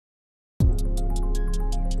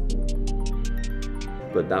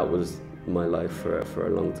but that was my life for a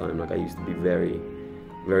long time. Like I used to be very,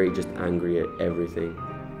 very just angry at everything.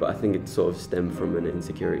 But I think it sort of stemmed from an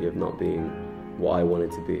insecurity of not being what I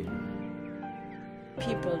wanted to be.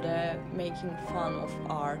 People that are making fun of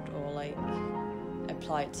art or like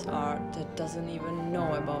applied art that doesn't even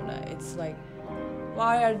know about it. It's like,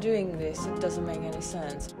 why are you doing this? It doesn't make any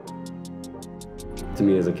sense. To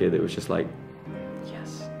me as a kid, it was just like,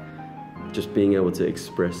 yes, just being able to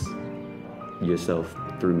express yourself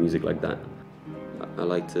through music like that. I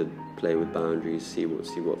like to play with boundaries, see what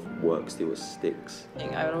works, see what sticks.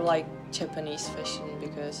 I don't like Japanese fashion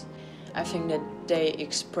because I think that they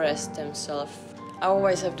express themselves. I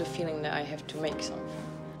always have the feeling that I have to make something.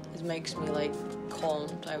 It makes me like calm,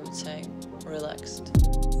 I would say, relaxed.